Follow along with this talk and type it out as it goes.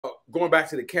going back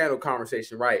to the candle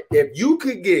conversation, right? If you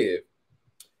could give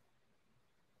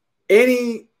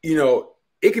any, you know,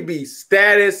 it could be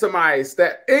status,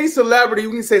 any celebrity,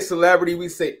 we can say celebrity, we can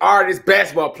say artist,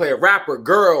 basketball player, rapper,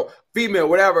 girl, female,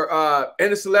 whatever,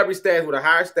 and a celebrity status with a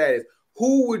higher status,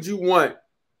 who would you want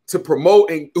to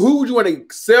promote and who would you want to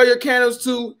sell your candles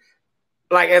to,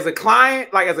 like as a client,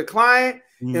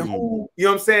 and who, you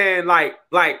know what I'm saying, like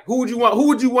who would you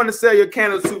want to sell your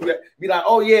candles to? Be like,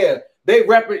 oh yeah, they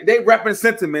repping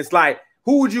sentiments. Like,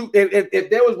 who would you,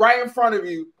 if they was right in front of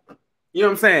you, you know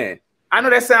what I'm saying? I know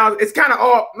that sounds, it's kind of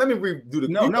all. Let me redo the.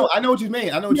 No, I know what you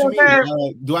mean. I know what you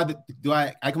mean. Do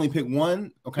I can only pick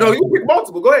one? Okay. No, you can pick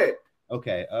multiple. Go ahead.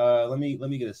 Okay. Let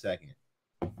me get a second.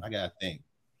 I gotta think.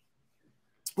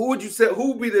 Who would you say?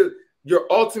 Who would be your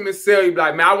ultimate sale? You'd be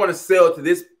like, man, I want to sell to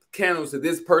this candles to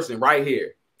this person right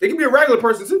here. It can be a regular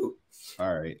person too.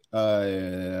 All right.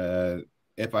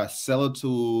 If I sell it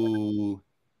to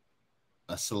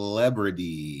a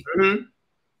celebrity.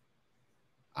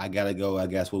 I gotta go, I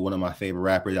guess, with one of my favorite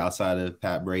rappers outside of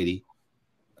Pap Brady.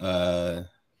 I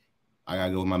gotta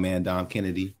go with my man Dom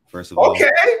Kennedy, first of all.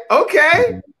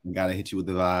 Okay. Gotta hit you with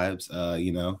the vibes.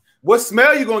 You know. What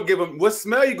smell you gonna give him? What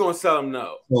smell you gonna sell him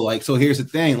now? So here's the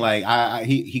thing. Like,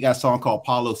 he got a song called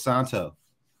Palo Santo.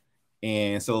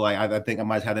 And so like I think I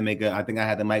might have to make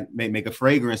a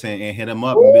fragrance and hit him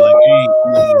up and be like,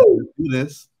 hey, let's do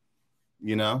this.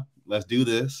 You know, let's do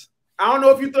this. I don't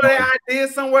know if you throw that idea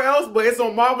somewhere else, but it's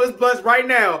on Marvelous Blunts right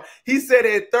now. He said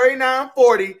at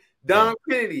 3940, Don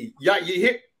Kennedy. Yeah, you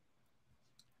hit.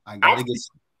 I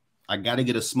gotta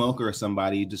get a smoker or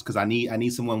somebody just because I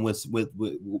need someone with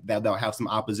that'll have some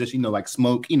opposition, you know, like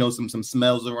smoke, you know, some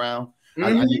smells around.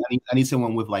 I need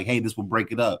someone with like, hey, this will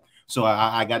break it up. So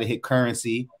I got to hit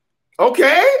Currency.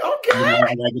 Okay. You know,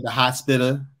 I gotta get the hot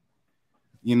spitter.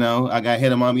 You know, I got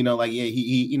hit him on, you know, like, yeah,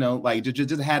 he you know, like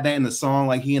just had that in the song,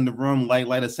 like he in the room,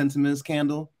 light a sentiments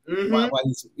candle. While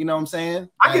he's, you know what I'm saying?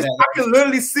 I can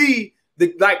literally see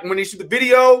like when he shoot the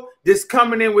video, just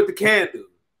coming in with the candle.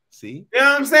 See? You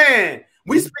know what I'm saying?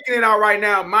 We speaking it out right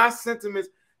now. My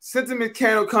sentiment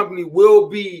candle company will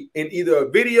be in either a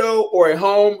video or at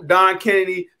home. Don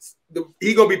Kennedy,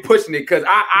 he gonna be pushing it because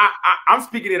I'm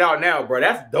speaking it out now, bro.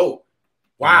 That's dope.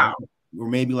 Wow. Or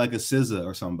maybe like a SZA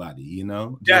or somebody, you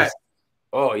know? Yes.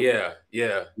 Oh, yeah.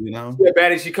 You know? Yeah,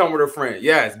 baddie, she come with her friend.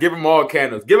 Yes. Give them all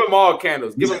candles. Give them all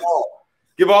candles. Give them all.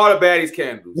 Give all the baddies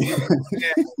candles.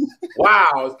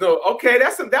 Wow. So, okay,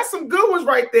 that's some good ones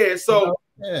right there. So,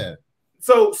 yeah.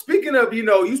 So, speaking of, you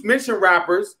know, you mentioned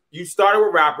rappers. You started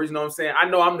with rappers, you know what I'm saying? I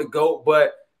know I'm the GOAT,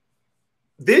 but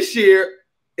this year,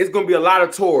 it's going to be a lot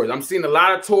of tours. I'm seeing a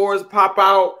lot of tours pop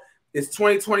out. It's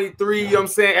 2023, you know what I'm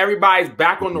saying? Everybody's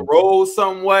back on the road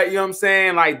somewhat, you know what I'm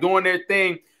saying? Like doing their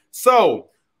thing. So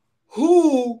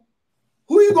who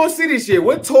you gonna see this year?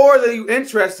 What tours are you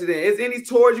interested in? Is any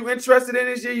tours you interested in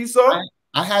this year you saw?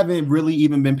 I haven't really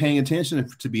even been paying attention,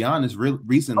 to be honest,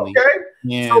 recently. Okay.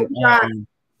 And so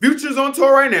Future's on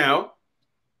tour right now.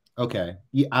 Okay.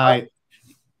 Yeah,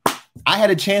 I had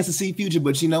a chance to see Future,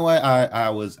 but you know what?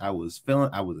 I was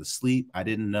asleep. I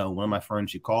didn't know. One of my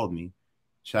friends, she called me.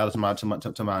 Shout out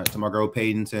to my girl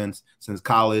Peyton since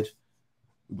college.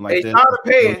 Like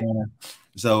that.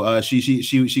 So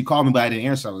she called me, but I didn't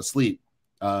answer. I was asleep.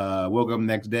 Woke up the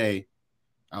next day.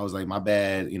 I was like, my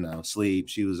bad, you know, sleep.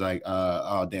 She was like,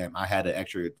 oh damn, I had an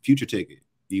extra Future ticket.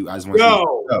 I just want to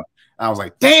see. I was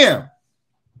like, damn.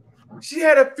 She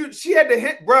had the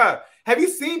hit, bruh. Have you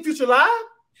seen Future live?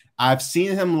 I've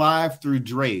seen him live through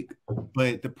Drake,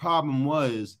 but the problem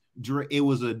was it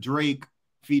was a Drake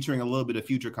featuring a little bit of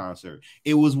Future concert.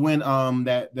 It was when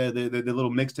that the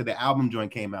little mix to the album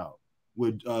joint came out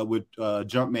with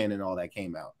Jumpman and all that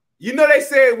came out. You know, they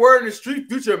said word in the street,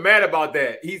 Future mad about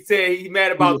that. He said he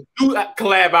mad about the new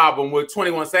collab album with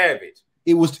 21 Savage.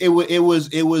 It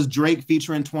was Drake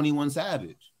featuring 21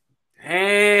 Savage.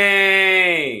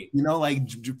 Hey, you know, like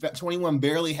 21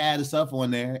 barely had his stuff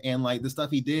on there, and like the stuff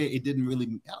he did, it didn't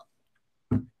really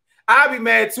help. I'd be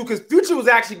mad too because Future was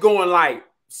actually going like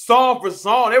song for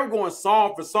song. They were going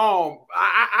song for song.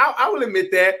 I will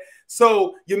admit that.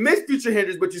 So you missed Future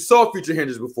Hendrix, but you saw Future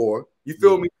Hendrix before. You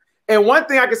feel me? And one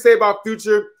thing I can say about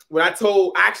Future, when I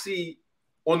told actually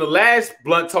on the last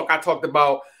Blunt Talk I talked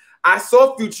about, I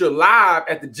saw Future live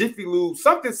at the Jiffy Lube,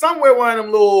 somewhere one of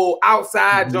them little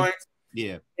outside joints.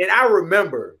 Yeah. And I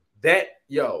remember that,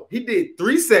 he did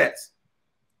 3 sets.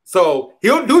 So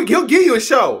he'll give you a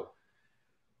show.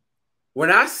 When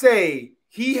I say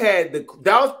he had I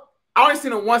only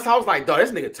seen it once, I was like, dog,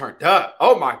 this nigga turned up.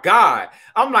 Oh my God.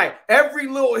 I'm like, every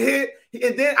little hit,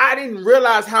 and then I didn't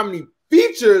realize how many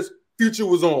features Future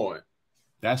was on.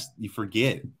 You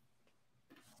forget.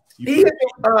 He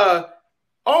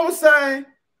all of a sudden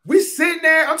we sitting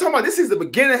there. I'm talking about this is the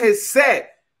beginning of his set.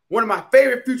 One of my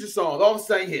favorite Future songs. All of a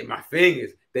sudden, he hit my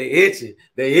fingers. They itching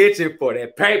for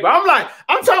that paper. I'm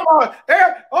talking about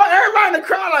everybody in the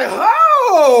crowd, like,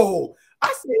 oh, I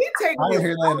said he taking. I didn't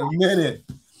hear that in a minute.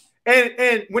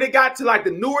 And when it got to like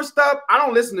the newer stuff, I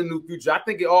don't listen to new Future. I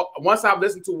think it all once I've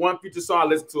listened to one Future song, I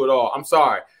listen to it all. I'm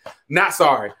sorry, not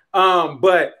sorry.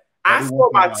 But I saw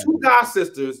my two god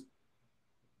sisters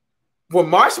when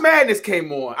March Madness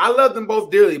came on. I love them both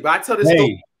dearly, but I tell this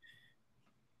story,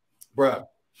 bruh.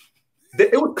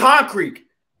 It was concrete.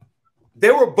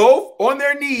 They were both on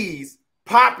their knees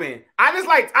popping. I was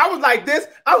like this.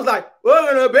 I was like,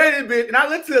 well, bitch. And I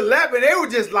looked to the left and they were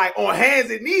just like on hands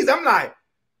and knees. I'm like,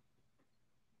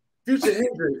 Future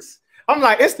Hendrix. I'm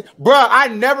like, bruh, I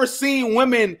never seen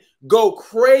women go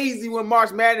crazy when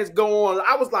March Madness go on.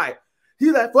 I was like,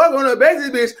 he's like, fuck on the basis,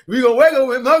 bitch. We gonna wake up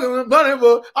with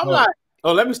nothing. I'm like,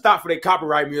 oh, let me stop for they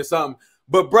copyright me or something.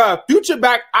 But bruh, Future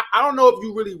back, I don't know if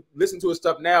you really listen to his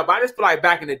stuff now, but I just feel like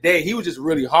back in the day, he was just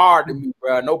really hard to me,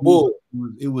 bruh. No bull.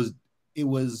 It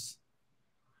was,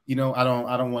 you know, I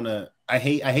don't want to. I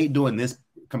hate doing this,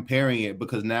 comparing it,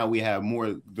 because now we have more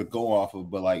to go off of.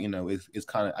 But like, you know, it's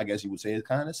kind of, I guess you would say it's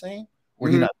kind of the same. Or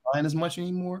he's not trying as much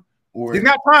anymore. Or he's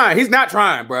not trying. He's not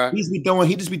trying, bro. He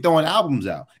just be throwing albums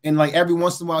out, and like every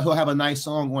once in a while he'll have a nice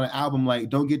song on an album. Like,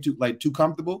 don't get too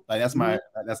comfortable. Like that's my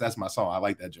that's my song. I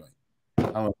like that joint. I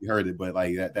don't know if you heard it, but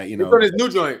like that you know, it's on his new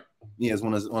joint. Yeah, it's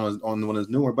on one of his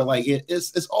newer. But like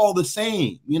it's all the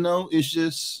same. You know, it's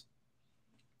just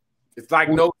it's like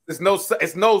it's no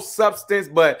substance.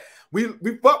 But we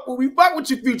fuck with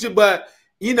your Future. But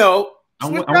you know, I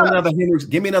want another Hendrix.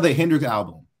 Give me another Hendrix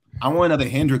album. I want another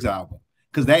Hendrix album.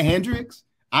 Because that Hendrix,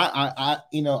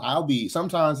 you know, I'll be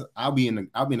in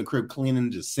the crib cleaning,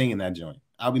 just singing that joint.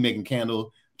 I'll be making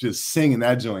candle, just singing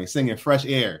that joint, singing Fresh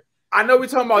Air. I know we're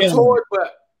talking about tours,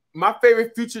 but my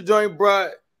favorite Future joint,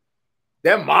 bro,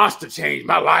 that Monster changed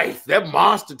my life. That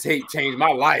Monster tape changed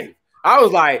my life. I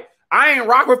was like, I ain't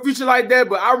rock with Future like that,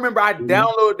 but I remember I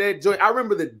downloaded that joint. I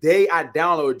remember the day I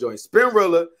downloaded joint.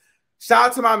 Spinrilla. Shout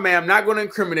out to my man. I'm not going to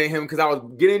incriminate him because I was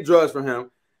getting drugs from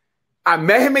him. I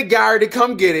met him at Gary to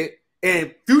come get it,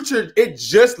 and Future, it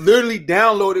just literally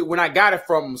downloaded when I got it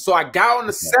from him. So I got on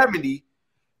the 70,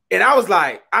 and I was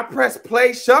like, I pressed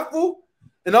play shuffle,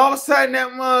 and all of a sudden that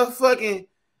motherfucking,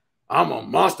 I'm a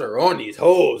monster on these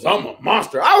hoes. I'm a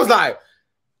monster. I was like,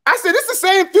 I said, this is the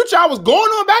same Future I was going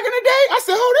on back in the day. I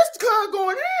said, oh, this cuz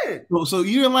going in. So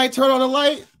you didn't like Turn on the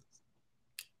Light?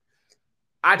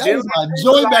 That was my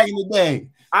joy back in the day.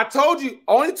 I told you,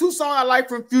 only two songs I like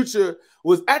from Future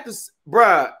was at the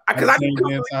because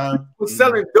I was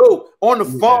selling dope on the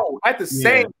phone at the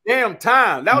same damn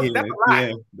time. That's a lot.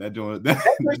 Yeah, that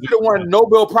should have won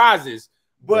Nobel Prizes.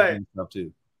 But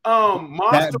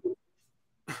Monster.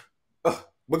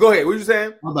 But go ahead. What you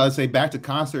saying? I was about to say back to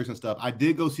concerts and stuff. I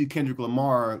did go see Kendrick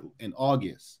Lamar in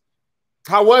August.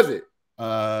 How was it?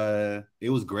 It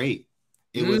was great.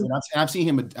 It was. And I've seen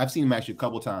him actually a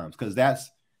couple times because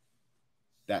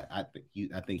I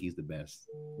think he's the best.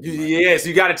 Yes,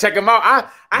 you got to check him out.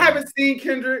 I haven't seen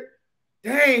Kendrick.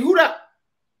 Dang,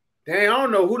 I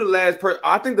don't know who the last person.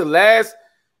 I think the last.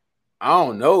 I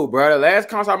don't know, bro. The last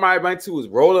concert I might have been to was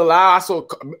Roll Loud. I saw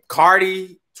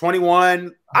Cardi,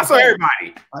 21. I saw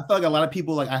everybody. I feel like a lot of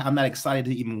people I'm not excited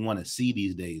to even want to see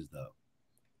these days, though.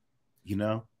 You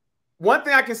know, one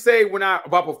thing I can say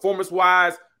about performance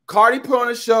wise, Cardi put on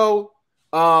a show.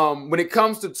 When it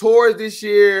comes to tours this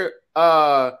year,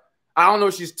 I don't know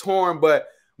if she's torn, but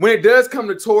when it does come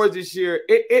to tours this year,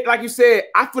 it like you said,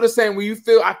 I feel the same way you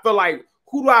feel. I feel like,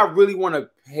 who do I really want to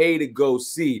pay to go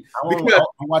see? Because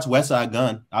I watch West Side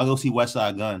Gun. I'll go see West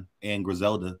Side Gun and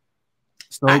Griselda.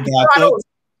 So my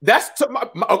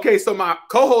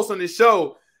co-host on this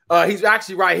show, he's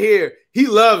actually right here. He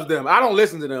loves them. I don't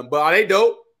listen to them, but are they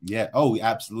dope? Yeah. Oh,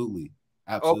 absolutely.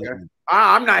 Absolutely. Okay.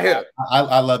 I'm not here.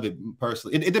 I love it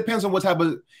personally. It depends on what type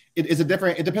of it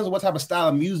depends on what type of style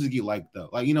of music you like, though.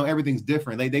 Like, you know, everything's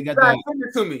different. They got that. Send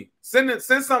it to me.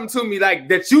 Send something to me like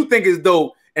that you think is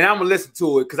dope, and I'm gonna listen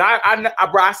to it because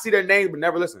I see their names but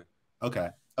never listen. Okay,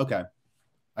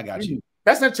 I got you.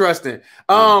 That's interesting.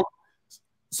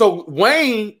 So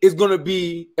Wayne is gonna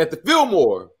be at the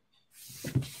Fillmore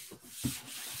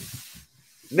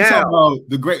now.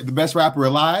 The best rapper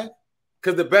alive.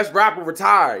 Because the best rapper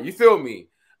retired. You feel me?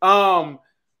 But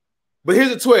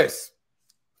here's a twist.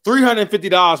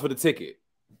 $350 for the ticket.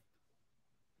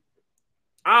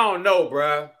 I don't know,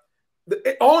 bruh.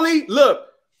 Look,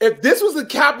 if this was a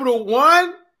Capital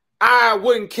One, I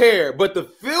wouldn't care. But the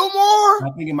Fillmore, I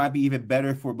think it might be even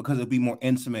better because it'll be more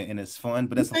intimate and it's fun.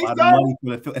 But that's a lot of money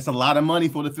for the. It's a lot of money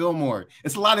for the Fillmore.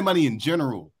 It's a lot of money in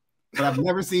general. But I've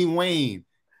never seen Wayne,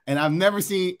 and I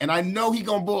know he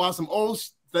gonna pull out some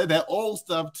that old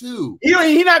stuff too.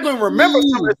 He not gonna remember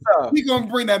some of the stuff. He gonna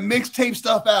bring that mixtape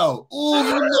stuff out.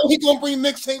 Oh, he gonna bring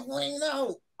mixtape Wayne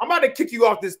out. I'm about to kick you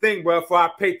off this thing, bro. Before I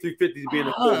pay $350 to be in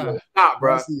the Fillmore. Stop,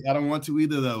 bro. I don't want to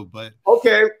either, though. But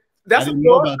okay, that's I didn't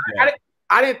know about that.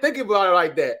 I didn't think about it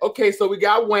like that. Okay, so we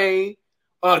got Wayne,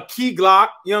 Key Glock.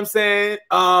 You know what I'm saying?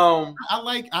 I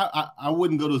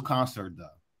wouldn't go to his concert though.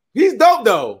 He's dope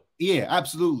though. Yeah,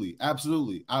 absolutely.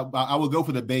 I would go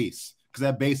for the bass because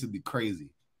that bass would be crazy.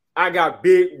 I got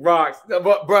big rocks,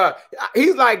 but bro,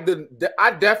 he's like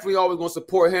I definitely always gonna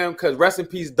support him because rest in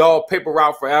peace, dog. Paper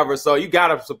route forever. So you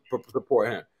gotta support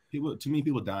him. Too many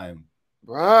people dying,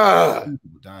 bruh.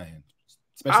 People dying,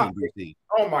 especially in DC.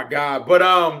 Oh my god! But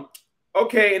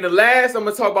okay. And the last I'm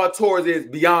gonna talk about tours is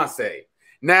Beyonce.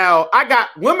 Now I got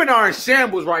women are in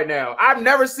shambles right now. I've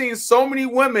never seen so many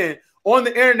women on the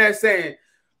internet saying,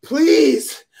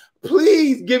 "Please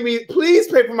pay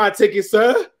for my ticket,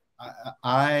 sir."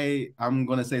 I'm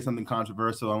gonna say something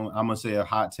controversial. I'm gonna say a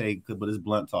hot take, but it's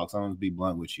blunt talks. I'm gonna be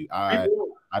blunt with you. I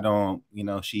don't,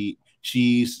 she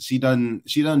doesn't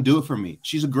do it for me.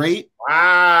 She's great,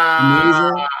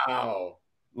 amazing.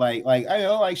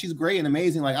 Like she's great and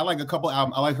amazing. Like I like a couple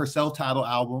albums. I like her self-titled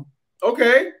album.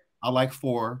 Okay. I like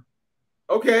 4.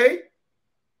 Okay.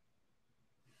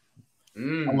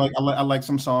 I like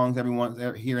some songs every once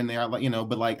here and there. I like,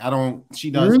 but like I don't.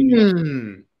 She does.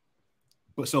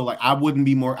 But so like I would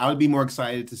be more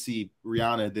excited to see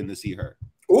Rihanna than to see her.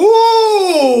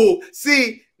 Ooh,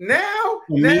 see now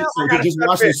just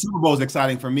watching the Super Bowl is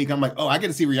exciting for me. I'm like, oh, I get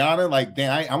to see Rihanna. Like,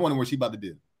 damn, I wonder what she's about to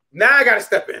do. Now I got to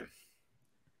step in.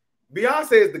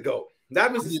 Beyonce is the GOAT.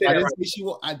 That was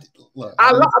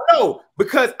I know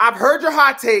because I've heard your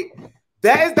hot take.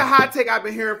 That is the hot take I've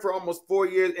been hearing for almost 4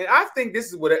 years, and I think this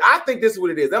is what it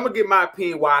is. I'm gonna give my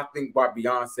opinion why I think about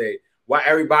Beyonce. Why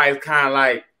everybody's kind of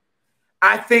like.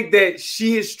 I think that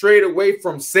she is strayed away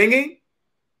from singing.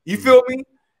 You feel me?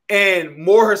 And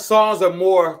more her songs are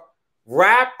more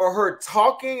rap or her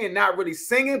talking and not really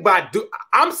singing. But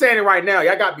I'm saying it right now.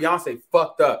 Y'all got Beyonce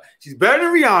fucked up. She's better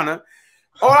than Rihanna.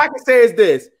 All I can say is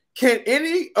this. Can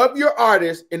any of your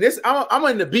artists, and this I'm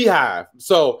in the Beehive.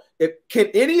 So can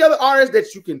any other artist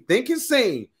that you can think can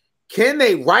sing, can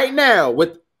they right now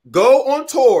go on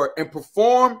tour and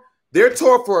perform their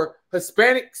tour for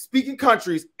Hispanic speaking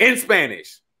countries in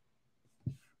Spanish?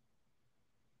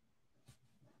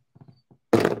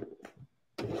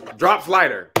 Drop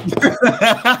slider.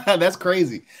 That's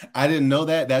crazy. I didn't know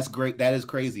that. That's great. That is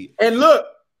crazy. And look,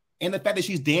 and the fact that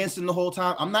she's dancing the whole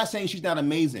time. I'm not saying she's not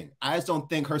amazing. I just don't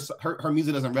think her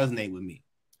music doesn't resonate with me.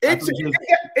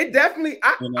 It definitely.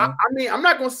 I mean, I'm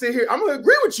not gonna sit here. I'm gonna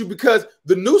agree with you because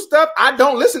the new stuff I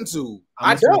don't listen to.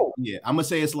 I don't. Yeah, I'm gonna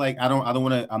say it's like I don't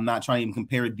want to. I'm not trying to even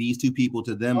compare these two people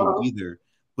to them either.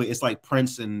 But it's like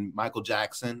Prince and Michael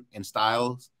Jackson and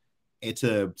Styles,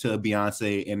 to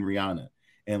Beyonce and Rihanna.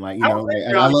 And like and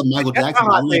I love Michael Jackson.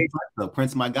 I love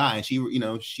Prince, my guy, and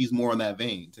she's more in that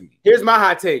vein to me. Here's my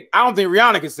hot take. I don't think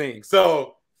Rihanna can sing.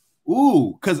 So.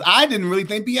 Ooh, because I didn't really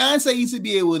think Beyonce used to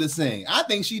be able to sing. I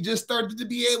think she just started to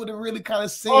be able to really kind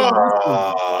of sing.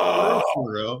 For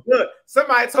real. Look,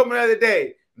 somebody told me the other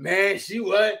day, man, she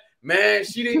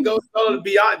didn't go solo to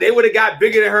Beyonce. They would have got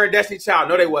bigger than her and Destiny Child.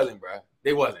 No, they wasn't, bro.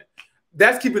 They wasn't.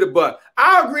 That's keeping it buck.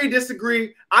 I agree,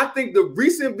 disagree. I think the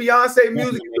recent Beyonce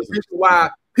music is the reason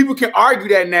why people can argue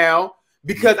that now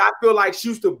because I feel like she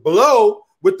used to blow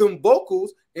with them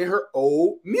vocals in her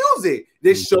old music.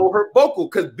 They show her vocal.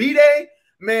 Because B-Day,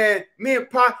 man, me and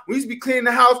Pop, we used to be cleaning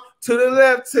the house to the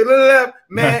left,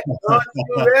 man. To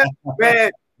the left, man.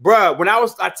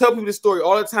 Bruh, I tell people this story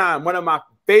all the time. One of my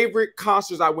favorite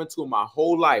concerts I went to in my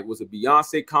whole life was a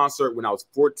Beyonce concert when I was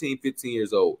 14, 15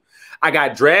 years old. I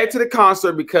got dragged to the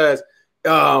concert because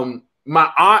my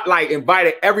aunt like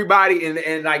invited everybody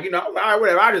and like, all right,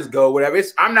 whatever, I just go, whatever.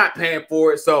 I'm not paying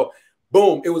for it. So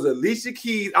boom, it was Alicia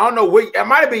Keys. I don't know what, it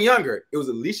might have been younger. It was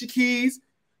Alicia Keys,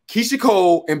 Keisha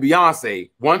Cole, and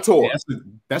Beyonce. One tour. Yeah,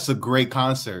 that's a great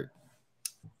concert.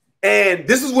 And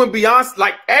this is when Beyonce,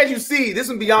 like, as you see, this is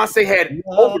when Beyonce had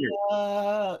opened.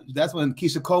 That's when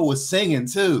Keisha Cole was singing,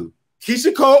 too.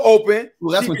 Keisha Cole opened.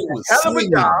 Well, that's when she was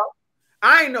singing.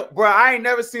 I ain't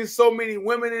never seen so many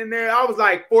women in there. I was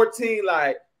like 14,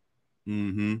 like,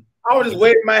 I was just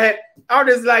waving my head. I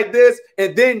was just like this.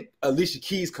 And then Alicia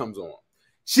Keys comes on.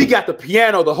 She got the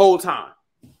piano the whole time.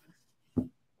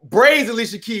 Braids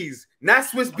Alicia Keys, not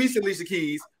Swiss Beats Alicia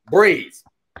Keys, braids.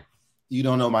 You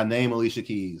don't know my name, Alicia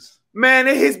Keys. Man,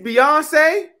 it hits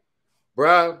Beyonce.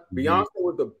 Bruh, Beyonce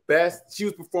was the best. She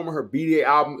was performing her B-Day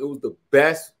album. It was the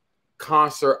best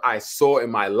concert I saw in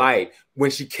my life.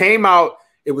 When she came out,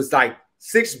 it was like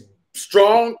 6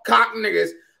 strong cock niggas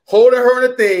holding her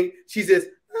in a thing. She just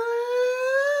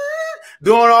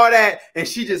doing all that, and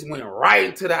she just went right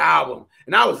into the album.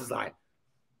 And I was just like,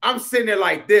 I'm sitting there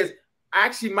like this.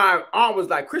 Actually, my arm was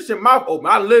like Christian mouth open.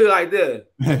 I literally like this.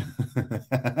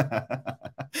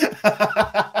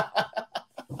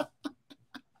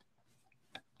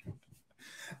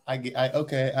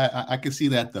 I can see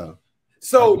that though.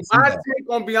 So my take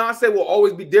on Beyonce will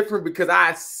always be different because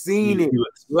I seen it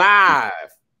live.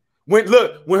 When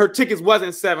her tickets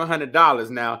wasn't $700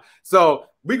 now. So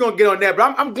we're gonna get on that.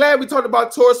 But I'm glad we talked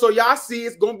about tour. So y'all see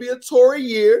it's gonna be a tour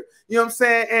year. You know what I'm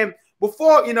saying? And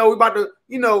before we about to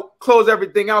close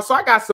everything out. So I got some